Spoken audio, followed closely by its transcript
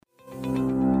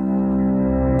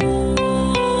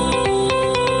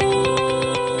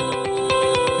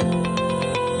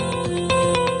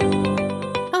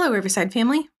Riverside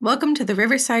family. Welcome to the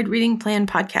Riverside Reading Plan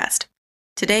podcast.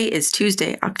 Today is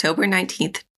Tuesday, October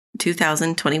 19th,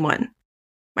 2021.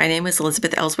 My name is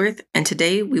Elizabeth Ellsworth, and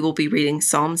today we will be reading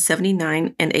Psalms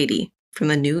 79 and 80 from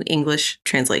the New English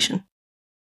Translation.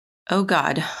 O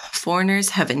God, foreigners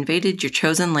have invaded your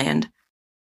chosen land.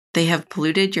 They have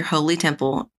polluted your holy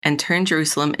temple and turned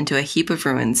Jerusalem into a heap of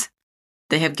ruins.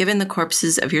 They have given the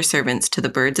corpses of your servants to the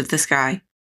birds of the sky,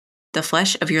 the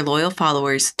flesh of your loyal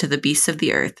followers to the beasts of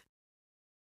the earth.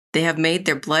 They have made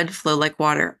their blood flow like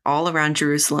water all around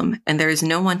Jerusalem, and there is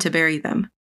no one to bury them.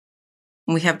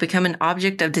 We have become an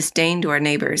object of disdain to our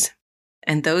neighbors,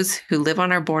 and those who live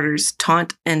on our borders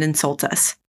taunt and insult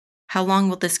us. How long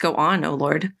will this go on, O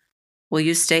Lord? Will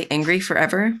you stay angry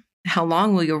forever? How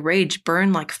long will your rage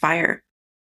burn like fire?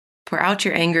 Pour out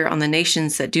your anger on the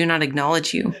nations that do not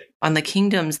acknowledge you, on the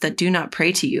kingdoms that do not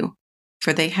pray to you,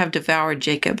 for they have devoured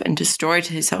Jacob and destroyed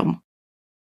his home.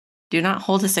 Do not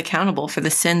hold us accountable for the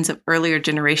sins of earlier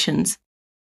generations.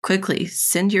 Quickly,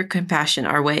 send your compassion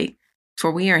our way,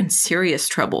 for we are in serious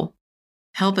trouble.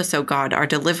 Help us, O God, our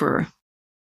deliverer.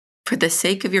 For the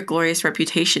sake of your glorious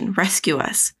reputation, rescue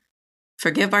us.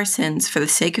 Forgive our sins for the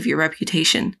sake of your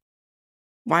reputation.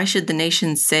 Why should the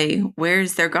nations say, "Where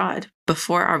is their God?"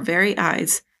 before our very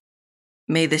eyes?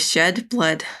 May the shed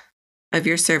blood of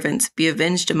your servants be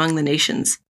avenged among the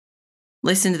nations.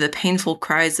 Listen to the painful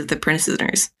cries of the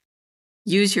prisoners.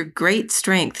 Use your great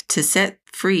strength to set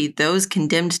free those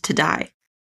condemned to die.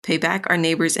 Pay back our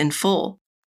neighbors in full.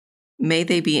 May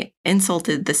they be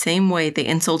insulted the same way they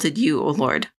insulted you, O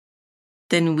Lord.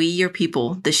 Then we, your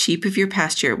people, the sheep of your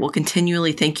pasture, will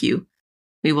continually thank you.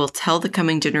 We will tell the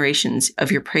coming generations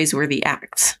of your praiseworthy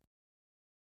acts.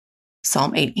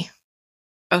 Psalm 80.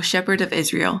 O shepherd of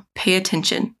Israel, pay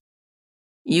attention.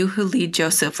 You who lead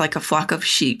Joseph like a flock of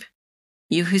sheep,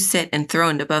 you who sit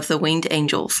enthroned above the winged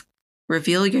angels,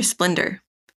 reveal your splendor.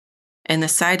 In the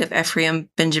sight of Ephraim,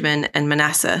 Benjamin, and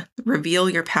Manasseh, reveal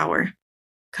your power.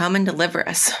 Come and deliver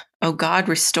us. O God,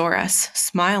 restore us.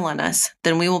 Smile on us,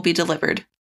 then we will be delivered.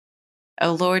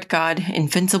 O Lord God,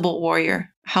 invincible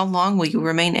warrior, how long will you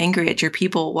remain angry at your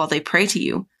people while they pray to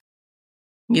you?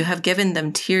 You have given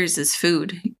them tears as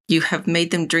food. You have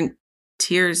made them drink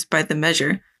tears by the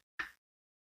measure.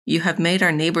 You have made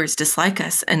our neighbors dislike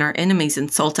us and our enemies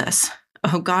insult us.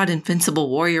 O God,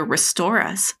 invincible warrior, restore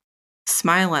us.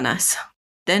 Smile on us,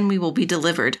 then we will be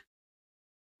delivered.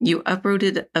 You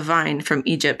uprooted a vine from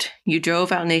Egypt. You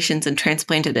drove out nations and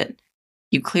transplanted it.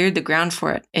 You cleared the ground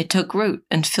for it. It took root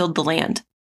and filled the land.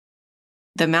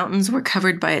 The mountains were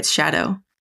covered by its shadow,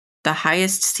 the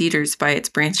highest cedars by its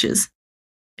branches.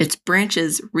 Its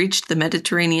branches reached the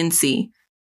Mediterranean Sea,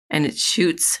 and its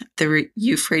shoots the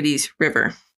Euphrates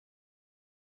River.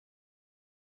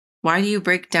 Why do you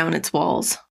break down its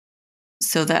walls,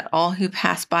 so that all who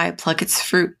pass by pluck its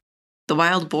fruit? The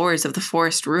wild boars of the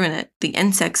forest ruin it. The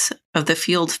insects of the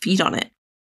field feed on it.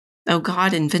 O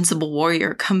God, invincible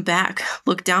warrior, come back.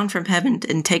 Look down from heaven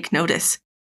and take notice.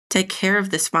 Take care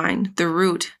of this vine, the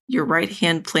root your right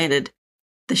hand planted,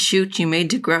 the shoot you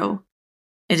made to grow.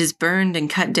 It is burned and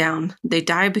cut down. They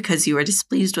die because you are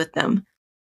displeased with them.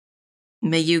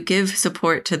 May you give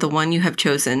support to the one you have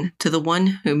chosen, to the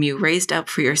one whom you raised up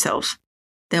for yourself.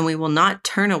 Then we will not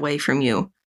turn away from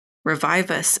you. Revive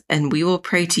us, and we will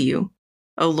pray to you.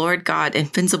 O Lord God,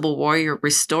 invincible warrior,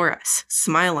 restore us.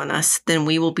 Smile on us, then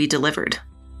we will be delivered.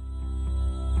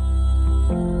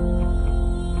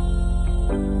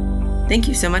 Thank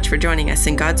you so much for joining us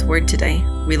in God's Word today.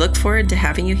 We look forward to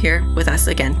having you here with us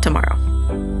again tomorrow.